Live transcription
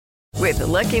With the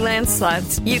Lucky Land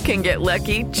Slots, you can get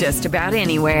lucky just about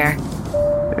anywhere.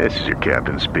 This is your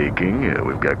captain speaking.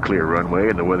 We've got clear runway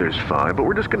and the weather's fine, but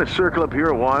we're just going to circle up here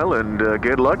a while and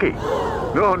get lucky.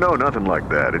 No, nothing like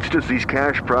that. It's just these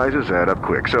cash prizes add up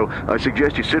quick. So I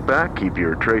suggest you sit back, keep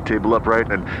your tray table upright,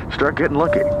 and start getting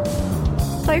lucky.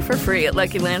 Play for free at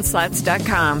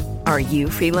LuckyLandSlots.com. Are you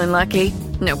feeling lucky?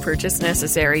 No purchase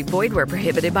necessary. Void where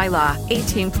prohibited by law.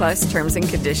 18+ terms and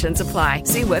conditions apply.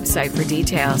 See website for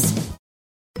details.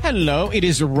 Hello, it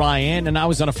is Ryan, and I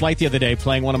was on a flight the other day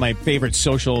playing one of my favorite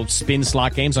social spin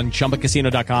slot games on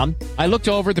ChumbaCasino.com. I looked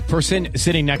over at the person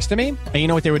sitting next to me, and you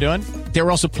know what they were doing? They were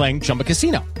also playing Chumba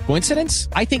Casino. Coincidence?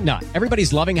 I think not.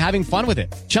 Everybody's loving having fun with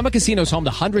it. Chumba Casino is home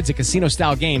to hundreds of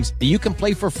casino-style games that you can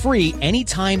play for free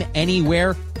anytime,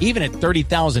 anywhere, even at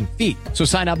 30,000 feet. So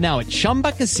sign up now at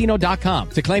ChumbaCasino.com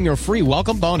to claim your free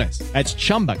welcome bonus. That's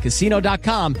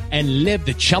ChumbaCasino.com and live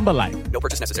the Chumba life. No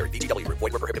purchase necessary. VGW. Void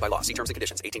where prohibited by law. See terms and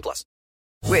conditions. 18+.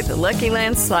 With the Lucky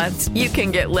Land Slots, you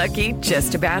can get lucky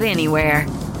just about anywhere.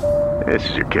 This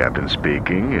is your captain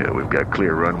speaking. We've got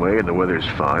clear runway and the weather's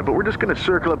fine, but we're just going to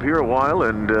circle up here a while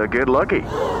and get lucky.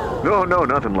 No,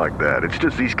 nothing like that. It's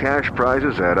just these cash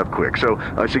prizes add up quick. So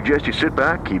I suggest you sit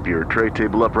back, keep your tray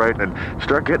table upright, and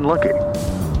start getting lucky.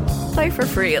 Play for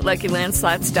free at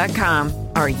LuckyLandSlots.com.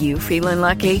 Are you feeling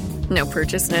lucky? No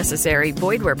purchase necessary.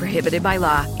 Void where prohibited by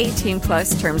law.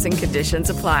 18+ terms and conditions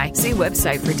apply. See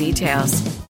website for details.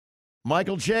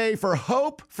 Michael J. for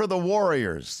Hope for the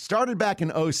Warriors. Started back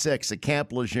in '06 at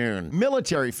Camp Lejeune.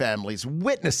 Military families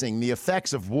witnessing the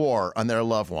effects of war on their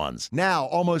loved ones. Now,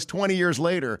 almost 20 years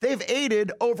later, they've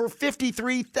aided over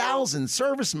 53,000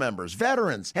 service members,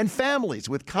 veterans, and families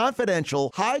with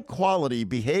confidential, high-quality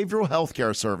behavioral health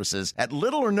care services at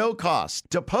little or no cost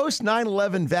to post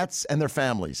 9/11 vets and their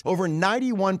families. Over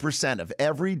 91% of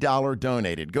every dollar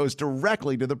donated goes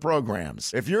directly to the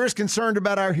programs. If you're as concerned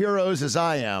about our heroes as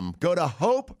I am, go to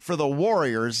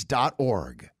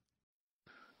hopeforthewarriors.org.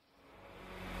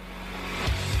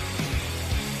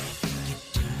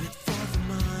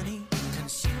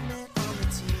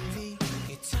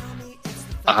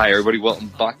 Hi everybody, welcome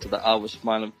back to the Our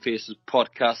Smiling Faces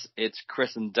podcast. It's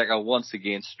Chris and Decker once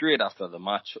again, straight after the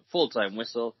match, full-time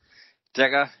whistle.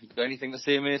 Decker, you got anything to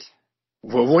say, mate?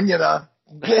 We won you there.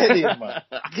 Get in, man.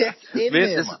 Get in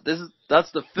mate, there,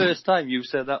 that's the first time you've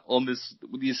said that on with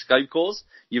these Skype calls.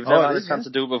 You've never had a chance to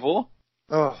do it before.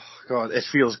 Oh, God, it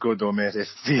feels good though, mate. It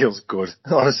feels good,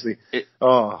 honestly.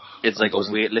 It's like a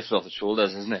weight lifted off the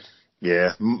shoulders, isn't it?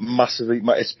 Yeah, massively.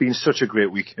 It's been such a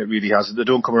great week. It really has. They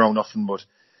don't come around often, but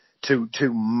two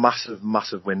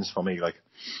massive wins for me. Like,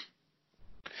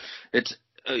 it's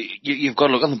you've got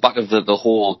to look on the back of the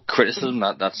whole criticism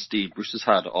that Steve Bruce has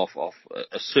had off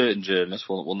a certain journalist.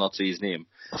 We'll not say his name,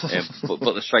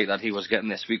 but the strike that he was getting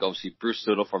this week. Obviously, Bruce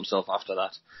stood up for himself after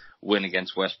that win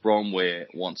against West Brom, where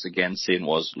once again saying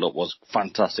was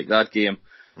fantastic that game.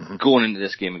 Mm-hmm. Going into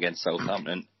this game against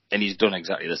Southampton, and he's done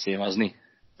exactly the same, hasn't he?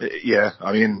 Yeah,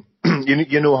 I mean,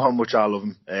 you know how much I love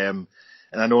him, and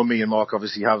I know me and Mark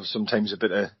obviously have sometimes a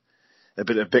bit of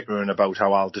bickering about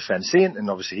how I'll defend Saint, and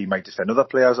obviously he might defend other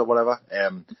players or whatever.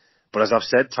 But as I've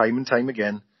said time and time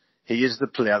again, he is the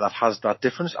player that has that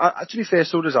difference. To be fair,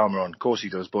 so does Almiron. Of course he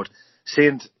does, but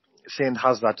Saint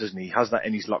has that, doesn't he? He has that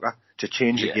in his locker to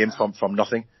change a game from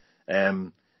nothing.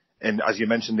 And as you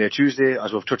mentioned there, Tuesday,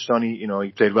 as we've touched on, he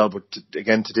played well, but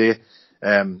again today,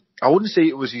 I wouldn't say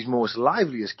it was his most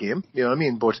liveliest game, you know what I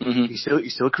mean? But he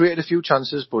still created a few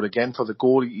chances. But again, for the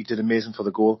goal, he did amazing for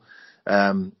the goal.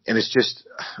 And it's just,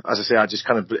 as I say,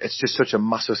 it's just such a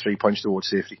massive 3 points towards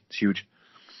safety. It's huge.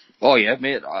 Oh yeah,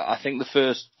 mate. I think the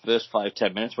first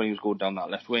 5-10 minutes when he was going down that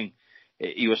left wing,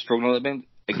 he was struggling a little bit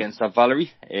against that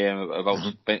Valerie,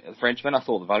 about the Frenchman. I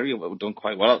thought the Valerie had done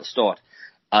quite well at the start.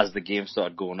 As the game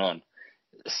started going on,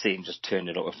 Saint just turned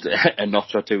it up a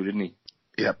notch or two, didn't he?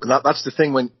 Yeah, but that's the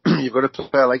thing when you've got a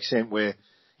player like Saint where,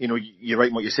 you're right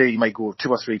in what you say, he might go 2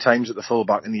 or 3 times at the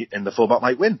fullback and the fullback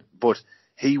might win, but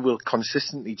he will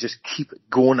consistently just keep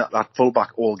going at that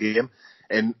fullback all game.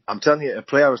 And I'm telling you, a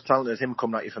player as talented as him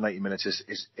coming at you for 90 minutes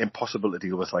is impossible to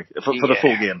deal with, for the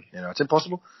full game. It's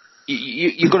impossible.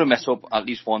 You're going to mess up at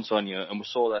least once on you, and we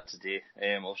saw that today.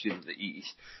 Obviously,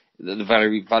 the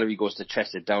Valerie goes to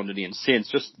chest it down to the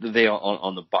Saint's just there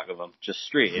on the back of him, just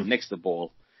straight in next to the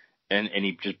ball. And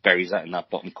he just buries that in that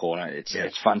bottom corner. It's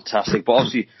fantastic. But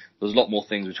obviously, there's a lot more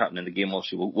things which happen in the game.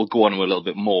 Obviously, we'll go on with a little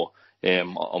bit more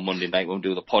on Monday night when we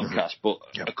do the podcast. But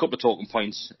a couple of talking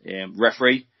points.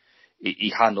 Referee, he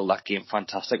handled that game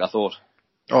fantastic, I thought.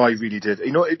 Oh, he really did.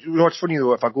 You know what's funny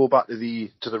though? If I go back to the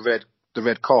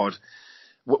red card,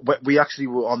 we actually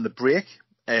were on the break,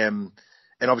 and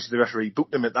and obviously the referee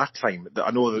booked him at that time.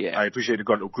 I know that I appreciate it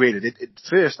got upgraded. At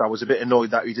first, I was a bit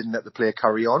annoyed that he didn't let the player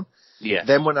carry on. Yeah.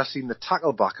 Then when I seen the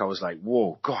tackle back, I was like,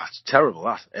 whoa, God, it's terrible,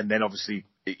 that. And then obviously,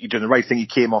 he done the right thing. He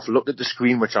came off, looked at the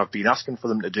screen, which I've been asking for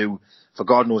them to do for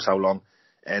God knows how long,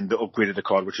 and they upgraded the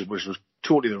card, which was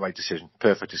totally the right decision.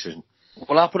 Perfect decision.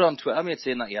 Well, I put it on Twitter. I mean,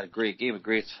 saying that he had a great game,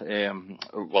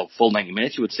 full 90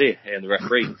 minutes, you would say, the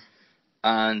referee.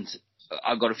 And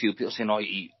I got a few people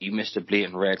saying, he missed a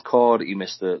blatant red card, he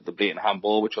missed the blatant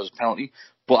handball, which was a penalty.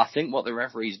 But I think what the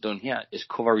referee's done here is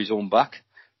cover his own back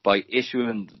by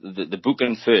issuing the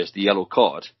booking first, the yellow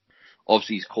card.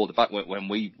 Obviously, he's called it back when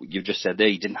you've just said there,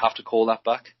 he didn't have to call that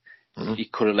back. Mm-hmm. He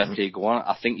could have let play go on.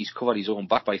 I think he's covered his own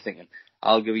back by thinking,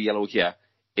 I'll give a yellow here.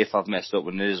 If I've messed up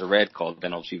when it is a red card,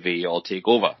 then obviously VAR will take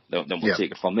over. Then we'll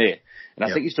take it from there. And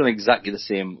I think he's done exactly the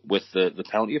same with the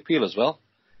penalty appeal as well.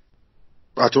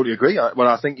 I totally agree.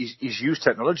 I think he's used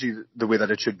technology the way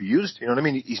that it should be used. You know what I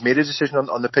mean? He's made a decision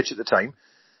on the pitch at the time.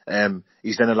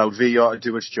 He's then allowed VAR to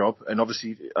do its job. And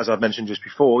obviously, as I've mentioned just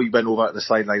before, he went over to the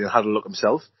sideline and had a look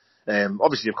himself.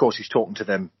 Obviously, of course, he's talking to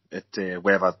them at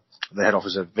wherever the head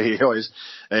office of VAR is.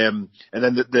 And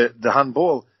then the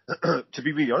handball, to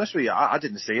be really honest with you, I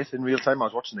didn't see it in real time. I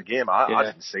was watching the game. I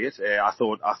didn't see it. I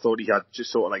thought he had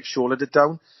just sort of like shouldered it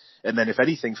down. And then if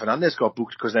anything, Fernandes got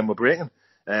booked because then we're breaking.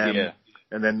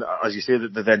 And then, as you say,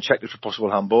 they then checked it for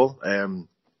possible handball.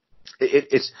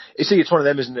 It's one of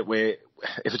them, isn't it, where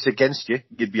if it's against you,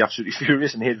 you'd be absolutely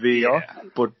furious and hate VAR.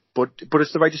 But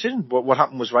it's the right decision. What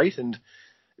happened was right, and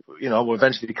we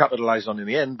eventually capitalised on in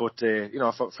the end. But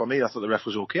for me, I thought the ref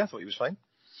was okay. I thought he was fine.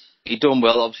 He done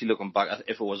well. Obviously, looking back,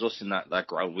 if it was us in that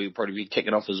ground, we'd probably be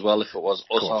kicking off as well. If it was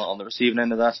us on the receiving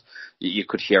end of that, you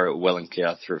could hear it well and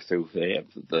clear through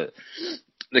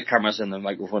the cameras and the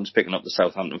microphones picking up the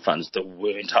Southampton fans. They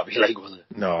weren't happy with it.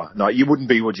 No, you wouldn't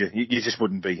be, would you? You just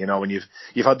wouldn't be. When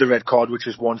you've had the red card, which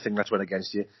is one thing that's went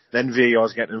against you. Then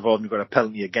VAR's getting involved and you've got a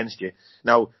penalty against you.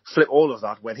 Now, flip all of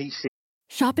that when he sees.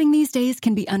 Shopping these days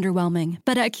can be underwhelming,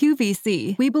 but at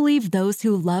QVC, we believe those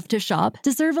who love to shop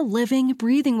deserve a living,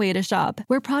 breathing way to shop,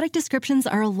 where product descriptions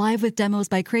are alive with demos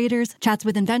by creators, chats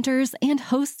with inventors, and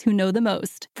hosts who know the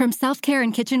most. From self-care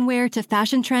and kitchenware to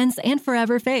fashion trends and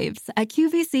forever faves, at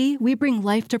QVC, we bring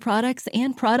life to products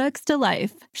and products to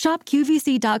life. Shop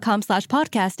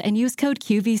QVC.com/podcast and use code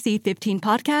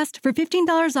QVC15podcast for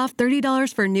 $15 off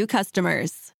 $30 for new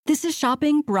customers. This is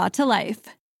shopping brought to life.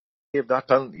 Give that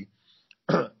penalty.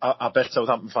 I bet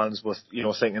Southampton fans were,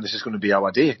 thinking this is going to be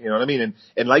our day. You know what I mean?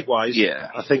 And likewise,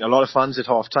 I think a lot of fans at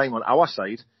half time on our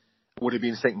side would have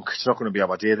been thinking it's not going to be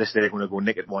our day. This day, they're going to go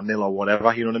nick it 1-0 or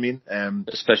whatever. You know what I mean?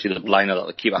 Especially the blinder that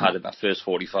the keeper had in that first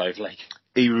 45.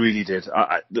 He really did.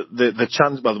 The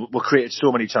chance. Well, we created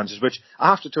so many chances, which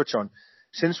I have to touch on.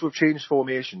 Since we've changed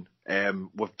formation,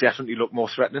 we've definitely looked more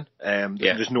threatening.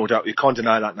 There's no doubt. You can't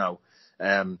deny that now.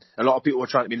 A lot of people were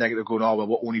trying to be negative, going,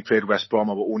 we only played West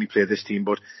Brom, or we only played this team.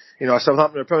 But,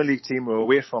 Southampton are a Premier League team, we're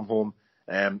away from home,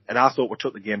 and I thought we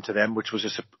took the game to them, which was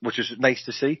nice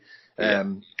to see.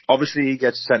 Obviously, he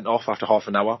gets sent off after half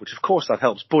an hour, which of course that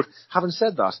helps. But having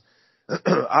said that,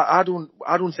 I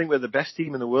don't think we're the best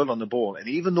team in the world on the ball. And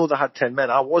even though they had 10 men,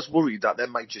 I was worried that they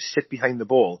might just sit behind the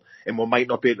ball and we might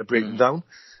not be able to break them down.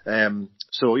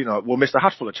 So, we'll miss a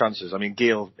hatful of chances. I mean,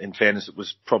 Gale, in fairness, it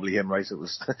was probably him, right? It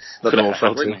was that all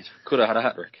felt to. Could have had a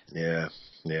hat-trick. Yeah.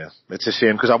 It's a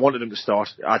shame because I wanted him to start.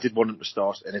 I did want him to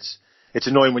start, and it's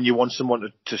annoying when you want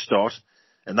someone to start,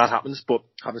 and that happens. But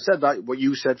having said that, what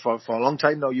you said for a long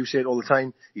time now, you say it all the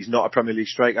time, he's not a Premier League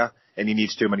striker, and he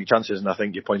needs too many chances, and I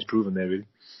think your point's proven there, really.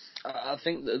 I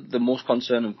think the most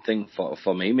concerning thing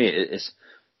for me, mate, is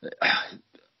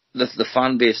the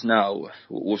fan base now.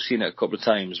 We've seen it a couple of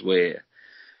times where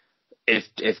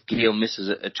if Gale misses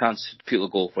a chance, people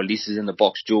go, well, at least he's in the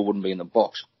box, Joe wouldn't be in the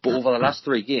box. But over the last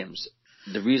 3 games,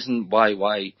 the reason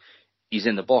why he's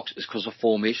in the box is because the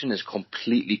formation has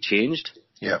completely changed.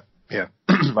 Yeah.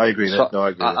 I agree with that. No, I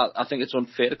agree. I think it's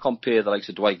unfair to compare the likes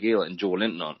of Dwight Gale and Joe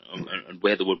Linton and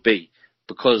where they would be,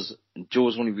 because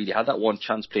Joe's only really had that one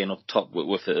chance playing up top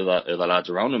with the other lads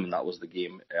around him, and that was the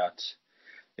game at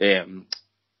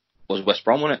was West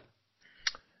Brom, wasn't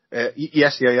it?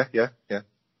 Yes, yeah.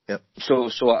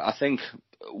 So I think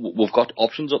we've got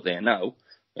options up there now.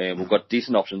 We've got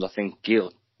decent options. I think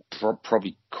Gale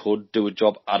probably could do a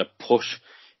job at a push,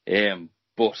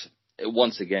 but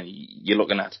once again, you're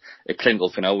looking at a clinical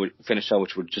finisher,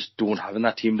 which we just don't have in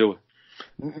that team, do we?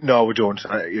 No, we don't.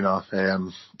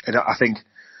 And I think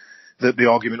that the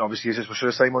argument obviously is we should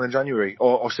have signed one in January,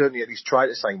 or certainly at least try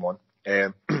to sign one.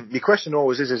 My question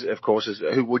always is, of course,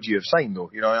 who would you have signed, though?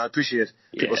 You know, I appreciate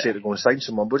people say to go and sign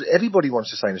someone, but everybody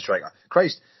wants to sign a striker.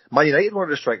 Christ, Man United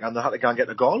wanted a striker and they had to go and get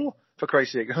a goal, for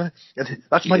Christ's sake. And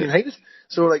that's Man United.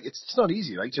 So, like, it's not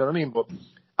easy, right? Do you know what I mean? But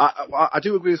I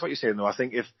do agree with what you're saying, though. I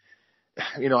think if,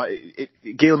 you know,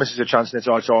 Gale misses a chance and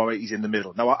it's all right, he's in the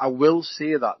middle. Now, I will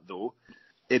say that, though.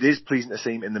 It is pleasing to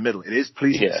see him in the middle. It is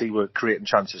pleasing to see we're creating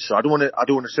chances. So I certainly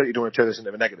don't want to turn this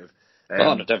into a negative.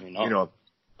 No, definitely not. You know,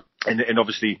 and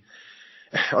obviously,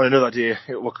 on another day,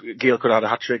 Gale could have had a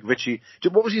hat-trick. Richie,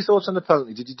 what was your thoughts on the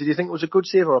penalty? Did you think it was a good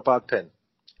save or a bad pen?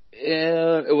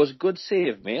 It was a good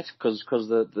save, mate, because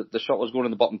the shot was going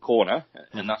in the bottom corner,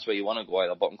 and that's where you want to go,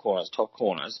 either bottom corners, top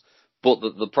corners. But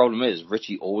the problem is,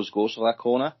 Richie always goes for that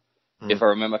corner, if I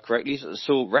remember correctly.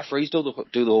 So referees do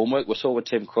the homework. We saw with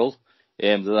Tim Krul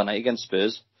the other night against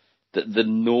Spurs. They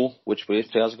know which way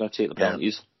players are going to take the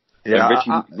penalties. Yeah,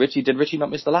 Richie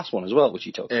not miss the last one as well, which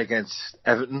he took against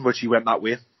Everton, which he went that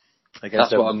way.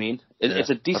 That's what I mean. It's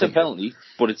a decent penalty,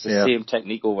 but it's the same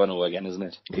technique over and over again, isn't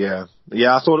it? Yeah.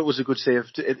 I thought it was a good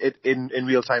save. In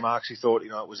real time, I actually thought, you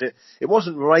know, it was it. It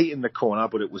wasn't right in the corner,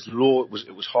 but it was low. It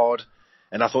was hard,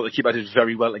 and I thought the keeper did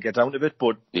very well to get down to it.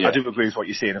 But I do agree with what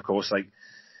you're saying. Of course, like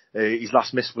his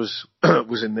last miss was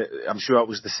in the. I'm sure it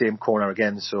was the same corner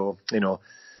again. So you know,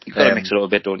 you got to mix it a little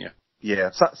bit, don't you?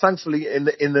 Yeah, thankfully, in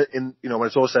you know, when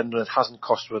it's all said and done, it hasn't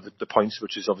cost her the points,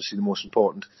 which is obviously the most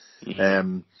important.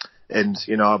 And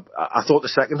you know, I thought the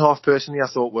second half, personally, I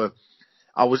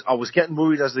was getting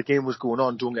worried as the game was going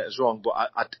on. Don't get us wrong, but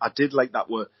I did like that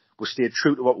we stayed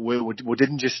true to what we were. We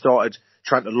didn't just started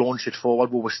trying to launch it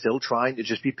forward. We were still trying to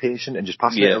just be patient and just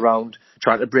passing it around,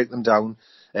 trying to break them down.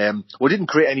 We didn't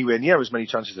create anywhere near as many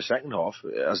chances the second half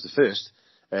as the first.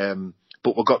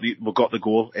 But we got the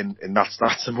goal, and that's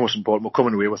the most important. We're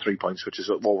coming away with 3 points, which is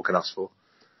what we can ask for.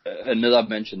 Another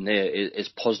mention there is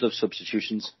positive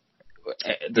substitutions.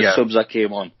 The subs that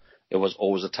came on, it was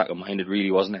always attacker minded, really,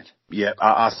 wasn't it? Yeah,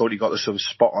 I thought he got the subs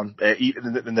spot on.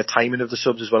 Even in the timing of the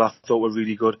subs as well, I thought were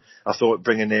really good. I thought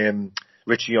bringing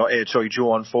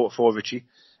Joe on for Richie.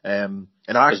 And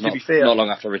to be fair, not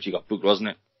long after Richie got booked, wasn't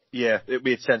it? Yeah, it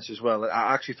made sense as well.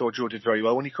 I actually thought Joe did very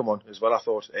well when he come on as well. I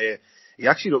thought he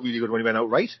actually looked really good when he went out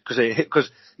right, because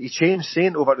he changed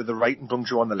Saint over to the right and brung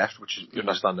Joe on the left, which is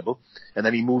understandable, and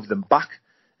then he moved them back,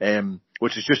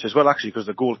 which is just as well actually, because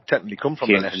the goal technically come from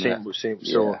the left.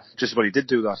 So just about he did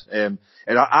do that. And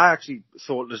I actually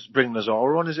thought bringing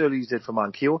Lazaro on as early as he did for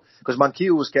Manquillo, because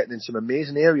Manquillo was getting in some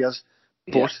amazing areas,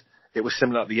 but it was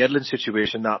similar to the Edlin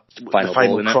situation, that the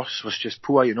final cross was just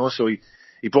poor, you know. So he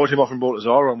brought him off and brought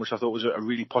Lazaro on, which I thought was a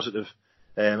really positive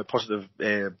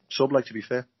sub, like, to be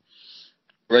fair.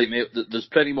 Right, mate, there's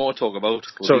plenty more to talk about.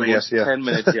 10 minutes,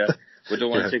 We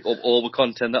don't want to take up all the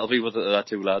content that'll be with the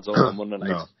two lads on Monday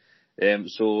night. No.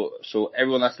 So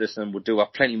everyone that's listening, we'll do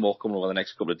have plenty more coming over the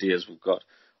next couple of days. We've got,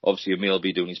 obviously, Emil will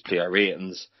be doing his player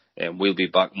ratings, and we'll be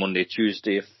back Monday,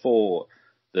 Tuesday for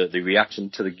the reaction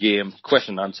to the game,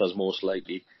 question and answers most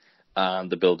likely, and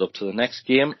the build up to the next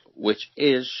game, which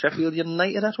is Sheffield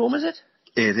United at home, is it?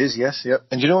 It is, yes, yeah.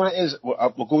 And you know what it is? We're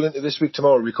going into this week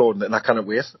tomorrow recording it, and I cannot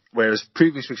wait. Whereas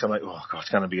previous weeks I'm like, oh God, it's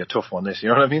going to be a tough one, this, you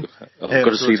know what I mean? I've got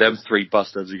to see them three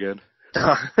bastards again.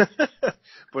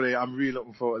 But I'm really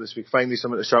looking forward to this week. Finally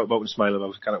something to shout about and smile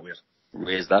about. Cannot wait.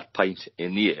 Raise that pint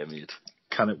in the air, mate.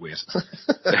 Cannot wait. See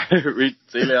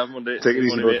you later Monday. Take it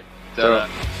easy, bud. Ta-ra.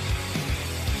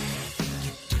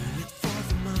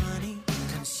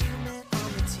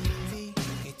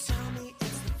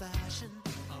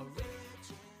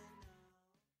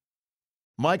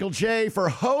 Michael J. for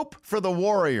Hope for the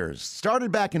Warriors.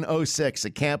 Started back in 2006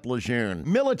 at Camp Lejeune.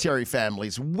 Military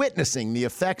families witnessing the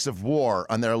effects of war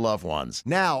on their loved ones.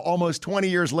 Now, almost 20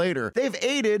 years later, they've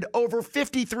aided over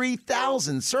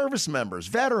 53,000 service members,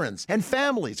 veterans, and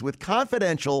families with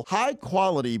confidential,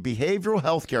 high-quality behavioral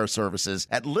health care services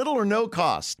at little or no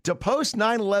cost to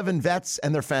post-9/11 vets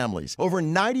and their families. Over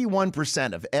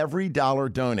 91% of every dollar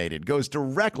donated goes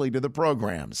directly to the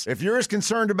programs. If you're as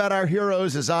concerned about our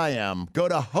heroes as I am, go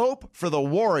to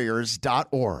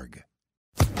hopeforthewarriors.org.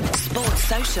 Sports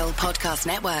Social Podcast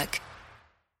Network.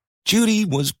 Judy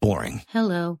was boring.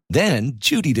 Hello. Then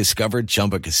Judy discovered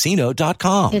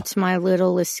ChumbaCasino.com. It's my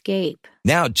little escape.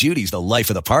 Now Judy's the life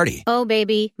of the party. Oh,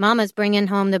 baby, mama's bringing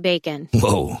home the bacon.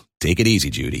 Whoa, take it easy,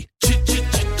 Judy.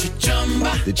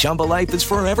 The Chumba life is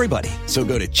for everybody. So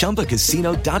go to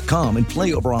ChumbaCasino.com and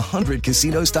play over 100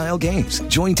 casino-style games.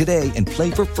 Join today and play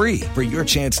for free for your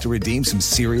chance to redeem some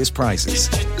serious prizes.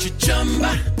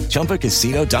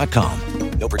 ChumbaCasino.com.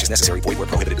 No purchase necessary. Void where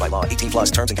prohibited by law.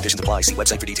 18+ terms and conditions apply. See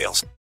website for details.